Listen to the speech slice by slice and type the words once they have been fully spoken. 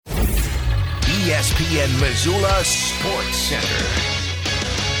ESPN Missoula Sports Center.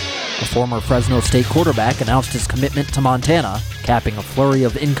 The former Fresno State quarterback announced his commitment to Montana, capping a flurry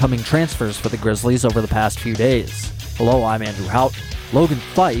of incoming transfers for the Grizzlies over the past few days. Hello, I'm Andrew Houghton. Logan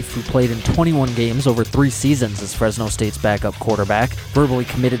Fife, who played in 21 games over 3 seasons as Fresno State's backup quarterback, verbally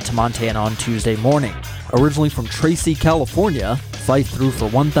committed to Montana on Tuesday morning. Originally from Tracy, California, Fife threw for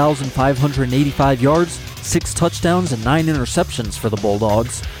 1,585 yards, 6 touchdowns, and 9 interceptions for the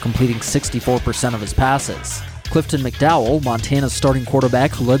Bulldogs, completing 64% of his passes. Clifton McDowell, Montana's starting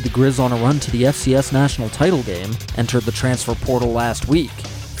quarterback who led the Griz on a run to the FCS national title game, entered the transfer portal last week.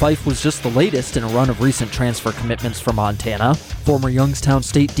 Fife was just the latest in a run of recent transfer commitments for Montana. Former Youngstown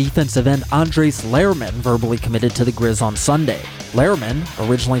State defensive end Andres Lehrman verbally committed to the Griz on Sunday. Lehrman,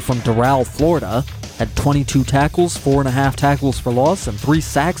 originally from Doral, Florida, had 22 tackles, 4.5 tackles for loss, and 3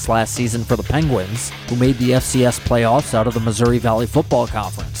 sacks last season for the Penguins, who made the FCS playoffs out of the Missouri Valley Football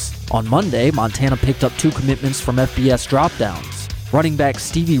Conference. On Monday, Montana picked up 2 commitments from FBS dropdowns. Running back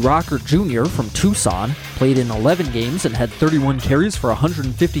Stevie Rocker Jr. from Tucson played in 11 games and had 31 carries for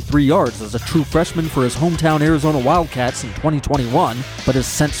 153 yards as a true freshman for his hometown Arizona Wildcats in 2021, but has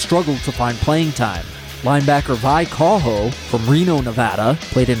since struggled to find playing time. Linebacker Vi Cajo from Reno, Nevada,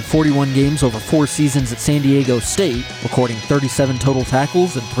 played in 41 games over 4 seasons at San Diego State, recording 37 total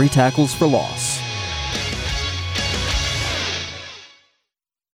tackles and 3 tackles for loss.